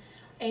teachers,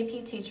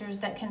 AP teachers,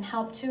 that can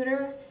help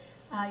tutor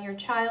your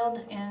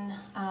child in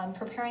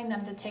preparing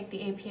them to take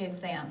the AP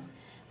exam.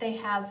 They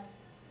have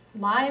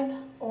live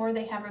or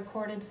they have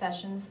recorded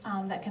sessions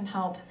that can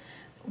help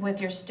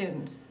with your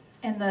students.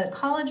 And the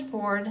College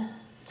Board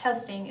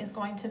testing is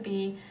going to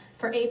be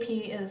for AP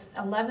is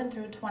 11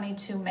 through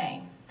 22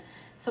 May.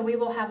 So we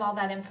will have all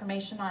that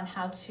information on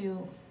how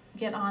to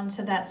get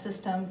onto that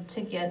system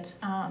to get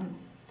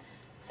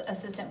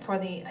assistant for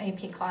the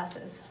AP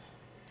classes.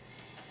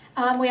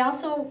 We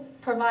also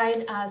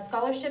provide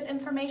scholarship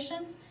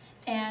information,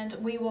 and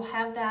we will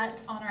have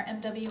that on our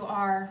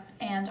MWR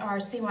and our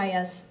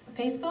CYS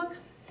Facebook.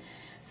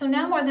 So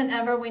now more than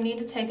ever, we need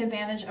to take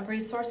advantage of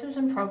resources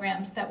and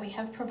programs that we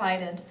have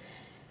provided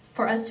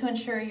for us to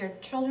ensure your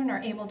children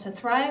are able to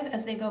thrive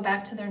as they go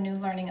back to their new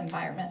learning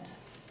environment.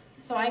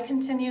 So I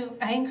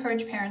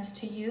encourage parents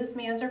to use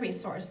me as a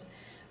resource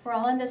We're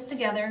all in this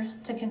together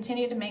to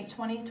continue to make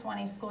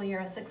 2020 school year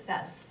a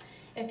success.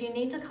 If you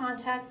need to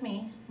contact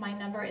me, my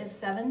number is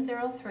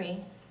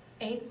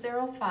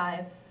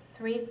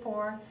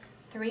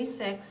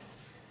 703-805-3436.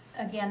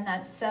 Again,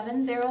 that's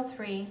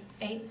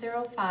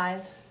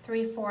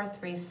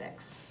 703-805-3436.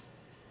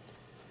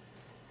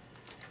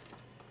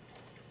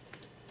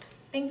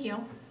 Thank you.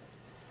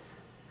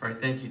 All right,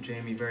 thank you,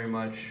 Jamie, very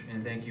much,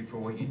 and thank you for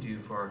what you do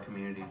for our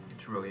community.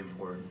 It's really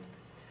important.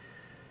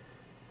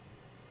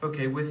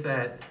 Okay, with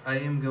that, I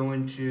am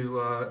going to,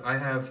 I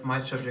have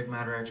my subject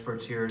matter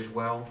experts here as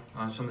well,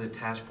 some of the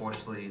task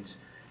force leads.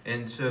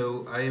 And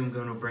so I am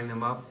going to bring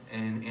them up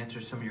and answer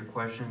some of your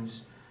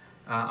questions.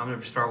 I'm going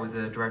to start with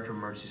the Director of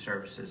Emergency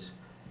Services.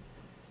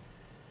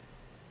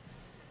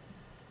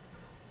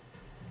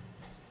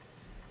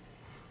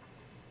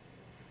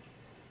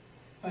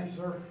 Thanks,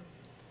 sir.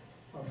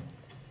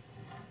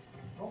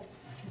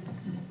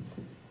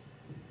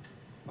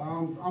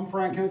 I'm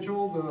Frank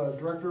Henschel, the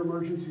Director of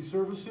Emergency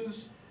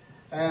Services,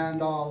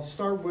 and I'll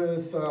start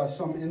with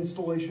some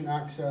installation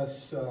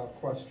access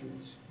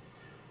questions.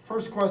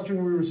 First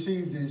question we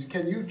received is,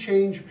 can you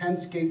change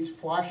Pence Gate's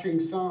flashing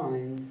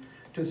sign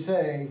to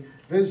say,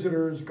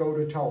 visitors go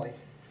to Tully?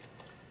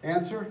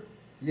 Answer,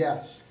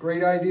 yes.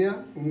 Great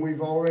idea, and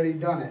we've already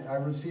done it. I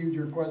received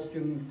your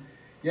question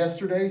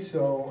yesterday,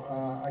 so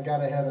I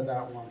got ahead of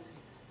that one.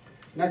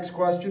 Next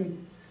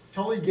question,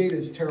 Tully Gate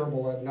is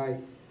terrible at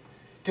night.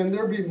 Can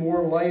there be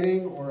more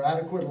lighting or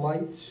adequate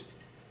lights?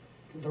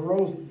 The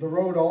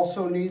road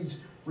also needs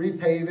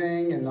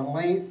repaving, and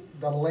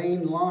the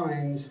lane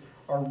lines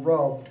are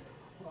rubbed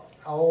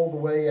all the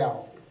way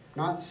out.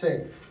 Not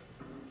safe.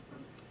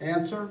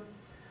 Answer,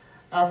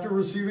 after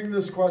receiving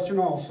this question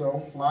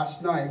also,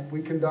 last night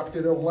we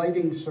conducted a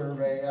lighting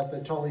survey at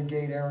the Tully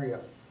Gate area.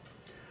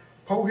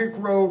 Pohick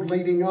Road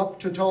leading up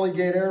to Tully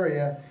Gate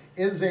area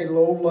is a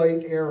low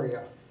light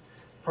area.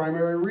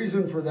 Primary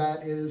reason for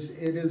that is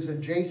it is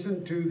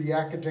adjacent to the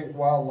Accotink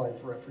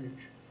Wildlife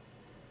Refuge.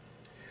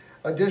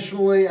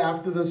 Additionally,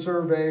 after the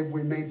survey,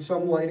 we made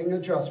some lighting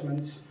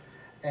adjustments,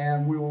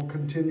 and we will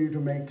continue to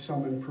make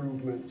some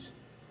improvements.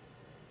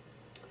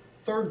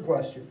 Third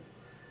question,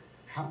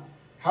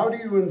 how do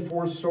you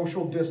enforce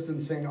social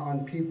distancing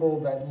on people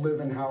that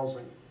live in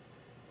housing?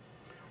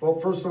 Well,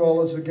 first of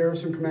all, as the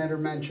Garrison commander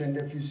mentioned,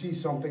 if you see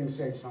something,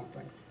 say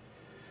something.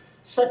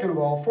 Second of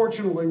all,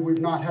 fortunately,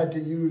 we've not had to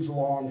use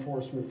law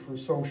enforcement for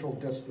social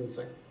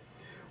distancing.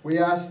 We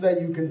ask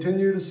that you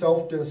continue to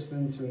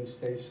self-distance and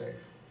stay safe.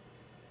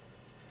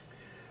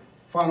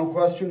 Final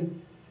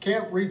question,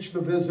 can't reach the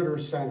visitor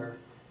center.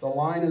 The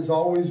line is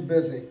always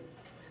busy.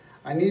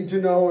 I need to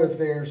know if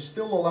they are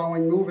still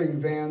allowing moving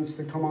vans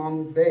to come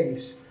on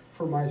base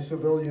for my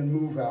civilian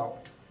move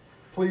out.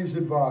 Please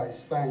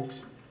advise,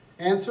 thanks.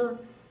 Answer,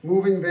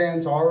 moving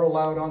vans are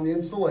allowed on the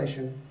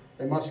installation.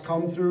 They must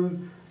come through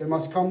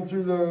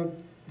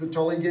the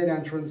Tully Gate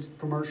entrance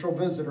commercial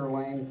visitor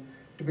lane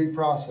to be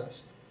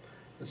processed.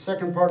 The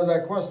second part of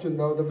that question,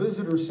 though, the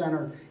visitor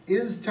center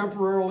is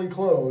temporarily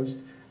closed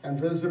and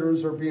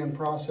visitors are being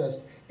processed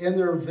in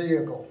their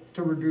vehicle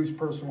to reduce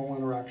personal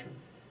interaction.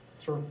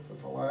 Sir,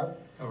 that's all I have.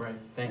 All right,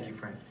 thank you,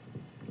 Frank.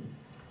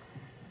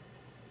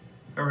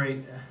 All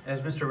right,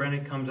 as Mr.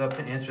 Rennick comes up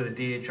to answer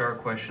the DHR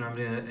question, I'm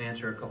going to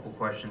answer a couple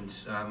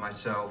questions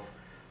myself.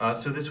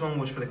 So this one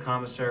was for the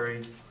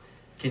commissary.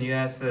 Can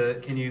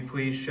you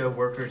please show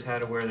workers how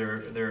to wear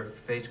their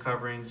face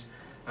coverings?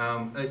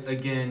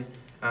 Again,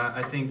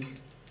 I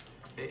think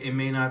it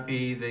may not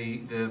be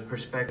the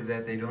perspective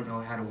that they don't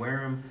know how to wear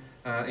them.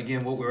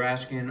 Again, what we're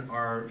asking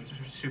our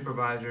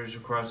supervisors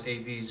across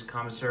APs,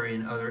 commissary,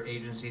 and other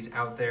agencies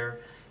out there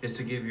is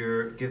to give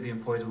the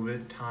employees a little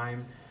bit of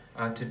time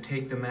to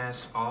take the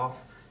masks off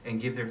and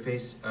give their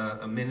face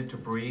a minute to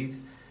breathe.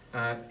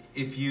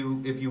 If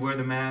you wear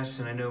the masks,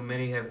 and I know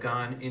many have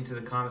gone into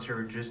the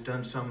commissary or just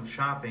done some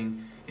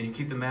shopping, and you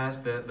keep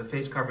the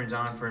face coverings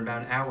on for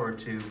about an hour or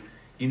two,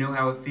 you know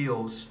how it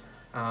feels.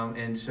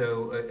 And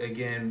so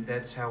again,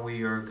 that's how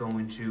we are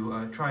going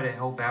to try to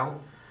help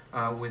out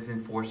with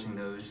enforcing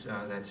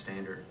that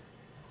standard.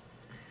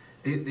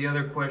 The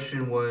other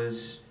question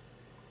was,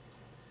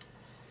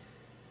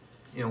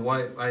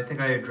 why, I think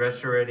I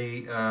addressed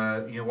already,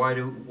 why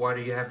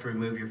do you have to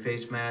remove your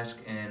face mask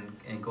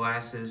and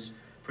glasses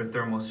for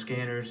thermal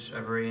scanners?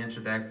 I've already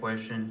answered that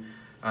question.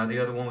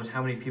 The other one was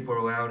how many people are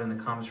allowed in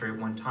the commissary at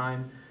one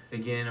time.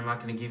 Again, I'm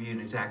not going to give you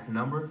an exact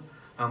number.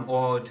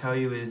 All I'll tell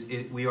you is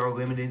we are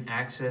limiting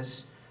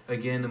access.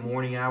 Again, the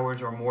morning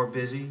hours are more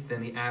busy than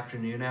the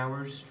afternoon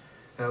hours.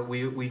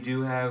 We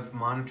do have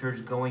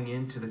monitors going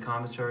into the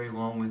commissary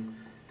along with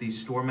the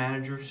store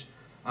managers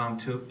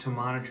to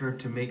monitor,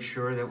 to make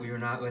sure that we are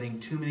not letting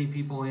too many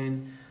people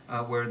in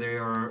where they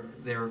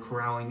are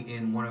corralling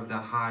in one of the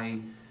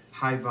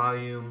high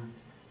volume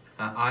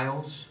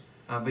aisles.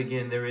 But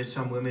again, there is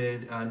some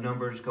limited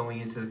numbers going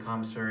into the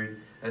commissary,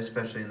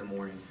 especially in the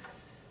morning.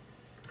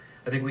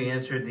 I think we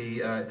answered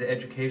the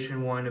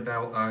education one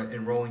about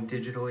enrolling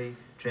digitally.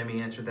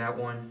 Jamie answered that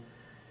one.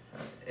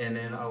 And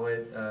then I'll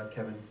let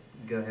Kevin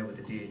go ahead with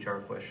the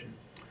DHR question.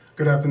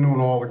 Good afternoon,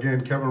 all.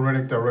 Again, Kevin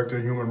Rennick, Director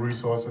of Human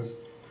Resources.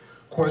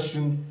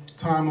 Question,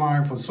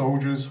 timeline for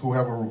soldiers who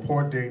have a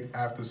report date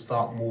after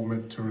stop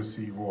movement to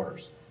receive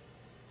orders.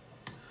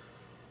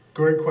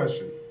 Great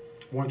question.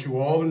 Want you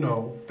all to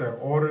know that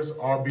orders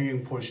are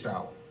being pushed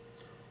out.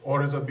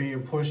 Orders are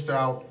being pushed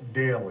out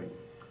daily.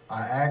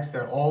 I ask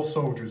that all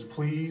soldiers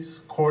please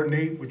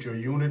coordinate with your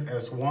Unit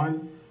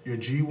S1, your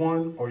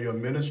G1, or your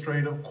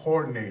administrative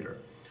coordinator.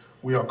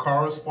 We are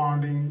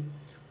corresponding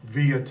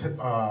via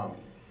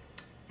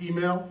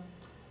email.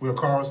 We are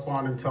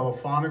corresponding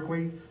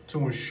telephonically to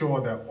ensure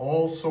that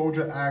all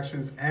soldier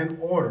actions and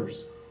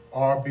orders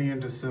are being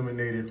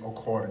disseminated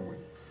accordingly.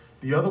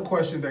 The other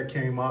question that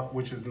came up,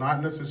 which is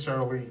not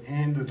necessarily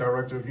in the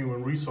Director of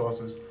Human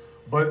Resources,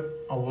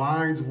 but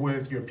aligns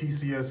with your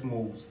PCS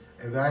moves,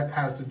 and that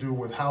has to do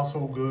with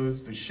household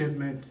goods, the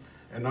shipments,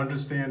 and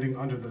understanding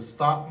under the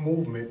stop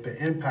movement the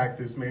impact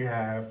this may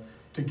have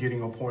to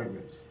getting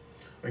appointments.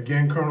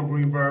 Again, Colonel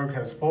Greenberg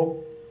has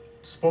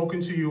spoken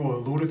to you or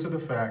alluded to the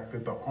fact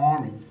that the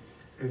Army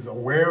is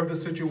aware of the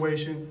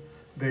situation.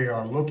 They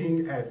are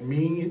looking at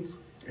means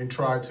and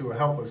try to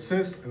help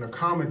assist and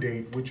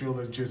accommodate with your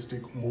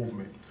logistic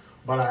movement.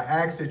 But I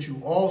ask that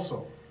you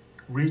also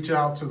reach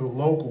out to the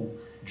local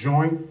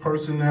Joint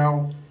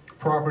Personnel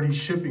Property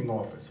Shipping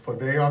Office, for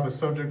they are the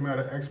subject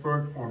matter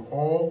expert on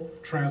all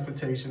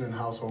transportation and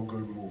household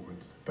good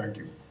movements. Thank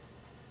you.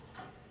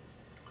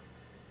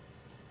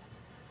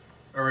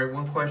 All right,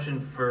 one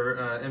question for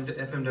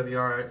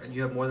FMWR.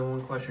 You have more than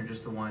one question or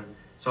just the one?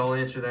 So I'll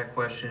answer that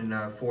question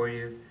for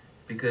you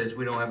because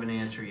we don't have an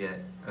answer yet,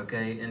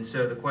 okay? And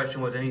so the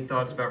question was, any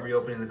thoughts about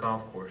reopening the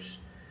golf course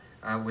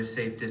with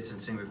safe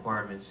distancing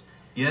requirements?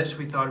 Yes,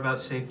 we thought about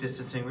safe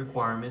distancing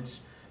requirements.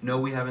 No,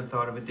 we haven't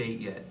thought of a date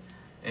yet.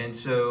 And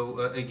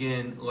so,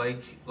 again,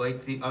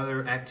 like the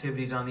other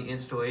activities on the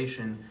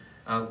installation,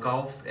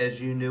 golf, as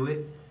you knew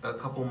it a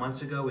couple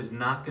months ago, is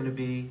not going to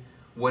be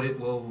what it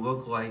will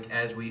look like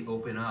as we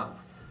open up.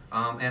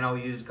 And I'll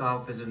use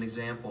golf as an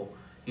example.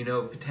 You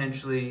know,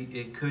 potentially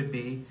it could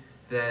be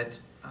that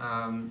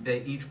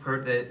that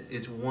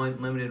it's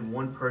limited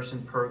one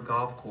person per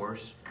golf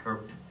course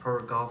or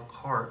per golf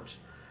cart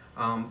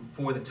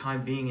for the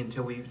time being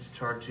until we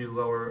start to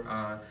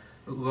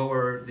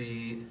lower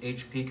the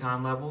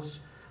HPCon levels.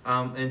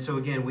 And so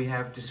again, we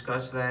have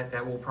discussed that.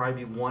 That will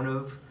probably be one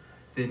of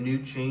the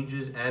new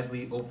changes as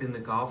we open the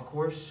golf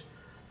course,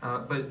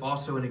 but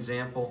also an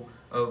example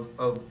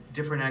of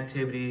different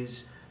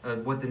activities,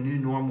 what the new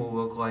normal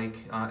will look like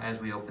as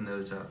we open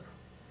those up.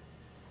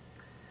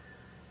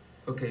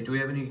 Okay, do we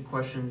have any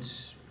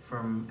questions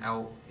from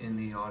out in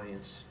the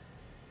audience?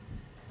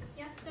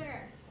 Yes,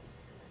 sir.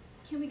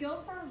 Can we go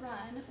for a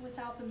run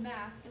without the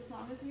mask as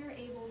long as we are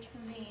able to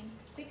remain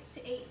 6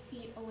 to 8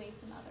 feet away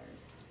from others?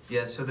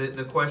 Yeah, so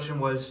the question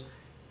was,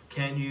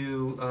 can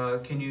you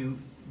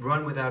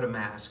run without a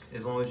mask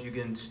as long as you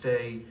can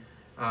stay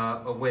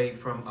away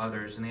from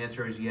others? And the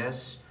answer is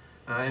yes.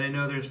 And I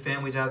know there's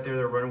families out there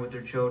that are running with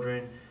their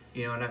children,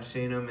 you know, and I've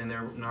seen them and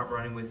they're not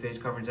running with face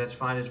coverings. That's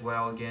fine as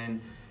well.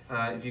 Again,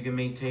 if you can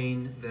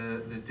maintain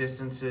the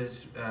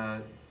distances,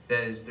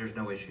 there's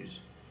no issues.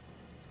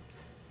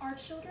 Are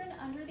children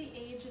under the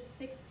age of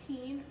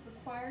 16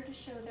 required to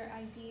show their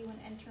ID when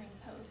entering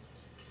post?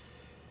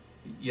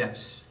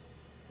 Yes.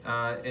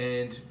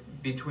 And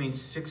between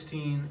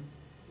 16,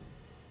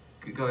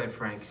 go ahead,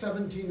 Frank.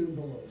 17 and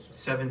below, sir.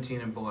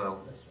 17 and below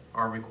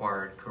are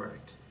required,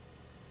 correct.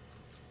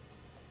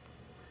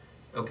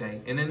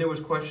 Okay, and then there was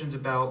questions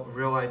about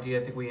Real ID. I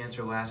think we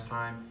answered last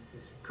time,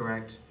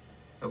 correct?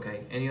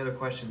 Okay, any other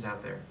questions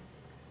out there?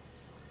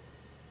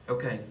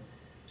 Okay,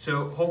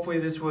 so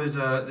hopefully this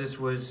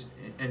was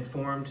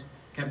informed.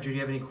 Captain, do you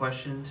have any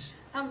questions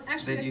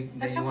Actually,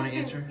 that you want to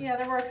answer? Yeah,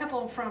 there were a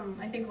couple from,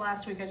 I think,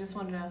 last week I just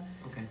wanted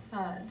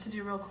to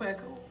do real quick.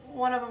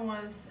 One of them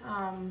was,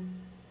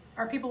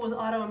 are people with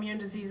autoimmune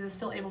diseases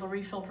still able to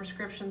refill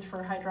prescriptions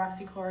for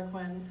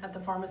hydroxychloroquine at the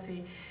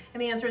pharmacy?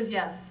 And the answer is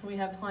yes. We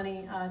have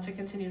plenty to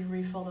continue to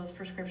refill those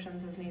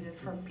prescriptions as needed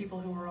for people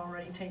who are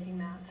already taking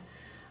that.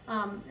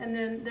 And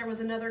then there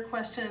was another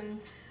question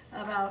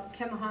about,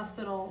 can the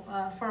hospital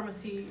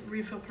pharmacy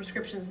refill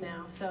prescriptions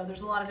now? So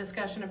there's a lot of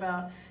discussion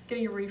about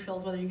getting your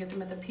refills, whether you get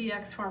them at the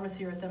PX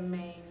pharmacy or at the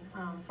main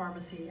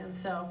pharmacy. And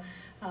so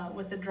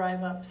with the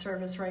drive-up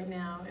service right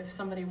now, if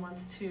somebody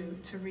wants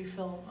to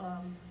refill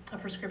a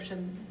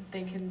prescription,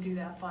 they can do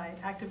that by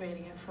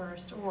activating it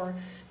first or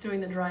doing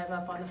the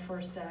drive-up on the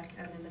first deck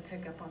and then the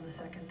pickup on the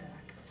second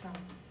deck. So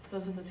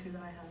those are the two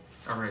that I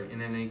have. All right,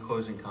 and then any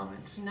closing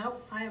comments?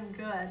 Nope, I am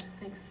good.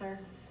 Thanks, sir.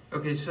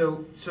 Okay,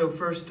 so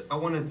first I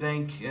want to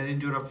thank, I didn't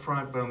do it up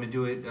front, but I'm going to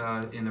do it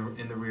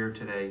in the rear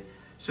today.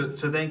 So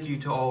thank you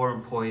to all our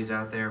employees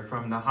out there,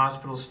 from the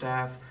hospital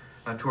staff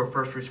to our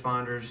first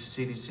responders,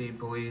 CDC,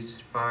 police,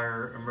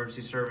 fire,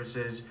 emergency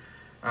services,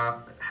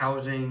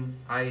 housing,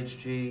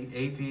 IHG,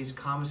 APs,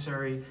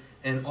 commissary,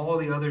 and all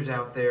the others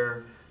out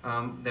there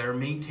that are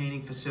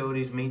maintaining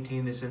facilities,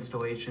 maintaining this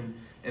installation,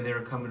 and that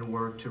are coming to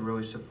work to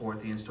really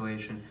support the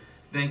installation.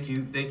 Thank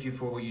you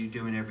for what you're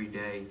doing every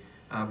day.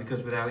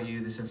 Because without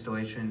you, this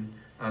installation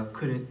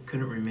couldn't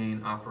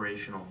remain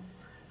operational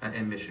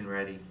and mission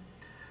ready.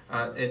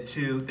 And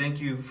two, thank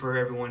you for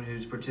everyone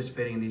who's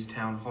participating in these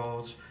town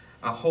halls.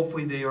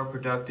 Hopefully they are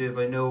productive.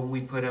 I know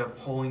we put a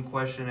polling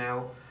question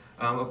out.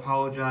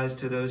 Apologize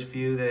to those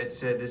few that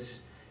said this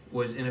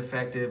was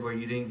ineffective or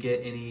you didn't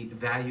get any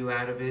value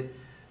out of it.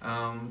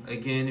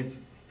 Again, if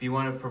you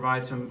want to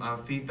provide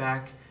some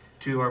feedback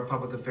to our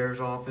public affairs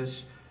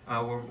office,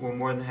 we're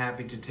more than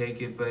happy to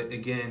take it. But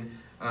again,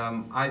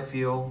 I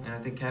feel, and I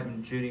think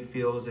Captain Judy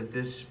feels, that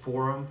this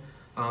forum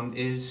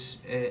is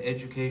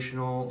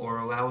educational or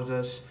allows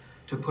us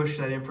to push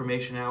that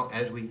information out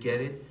as we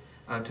get it,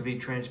 to be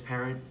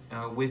transparent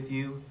with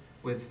you,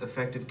 with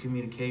effective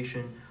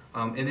communication,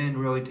 and then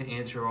really to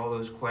answer all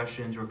those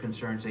questions or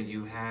concerns that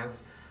you have.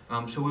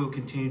 So we will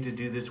continue to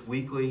do this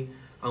weekly.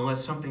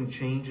 Unless something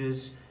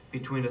changes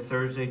between a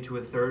Thursday to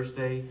a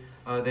Thursday,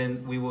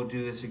 then we will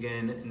do this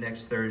again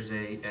next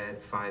Thursday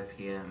at 5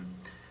 p.m.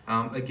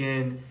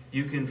 Again,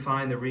 you can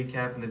find the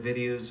recap and the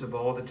videos of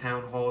all the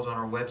town halls on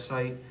our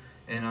website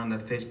and on the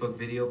Facebook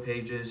video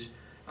pages.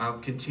 We will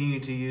continue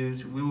to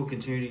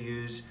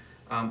use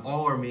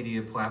all our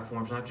media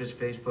platforms, not just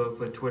Facebook,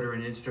 but Twitter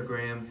and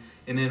Instagram,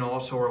 and then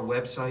also our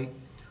website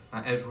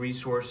as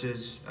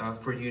resources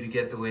for you to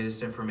get the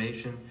latest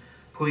information.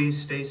 Please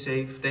stay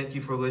safe. Thank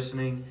you for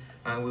listening.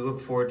 We look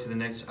forward to the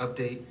next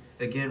update.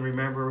 Again,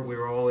 remember,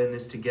 we're all in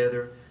this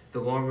together. The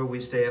longer we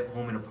stay at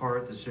home and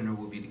apart, the sooner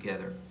we'll be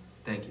together.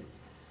 Thank you.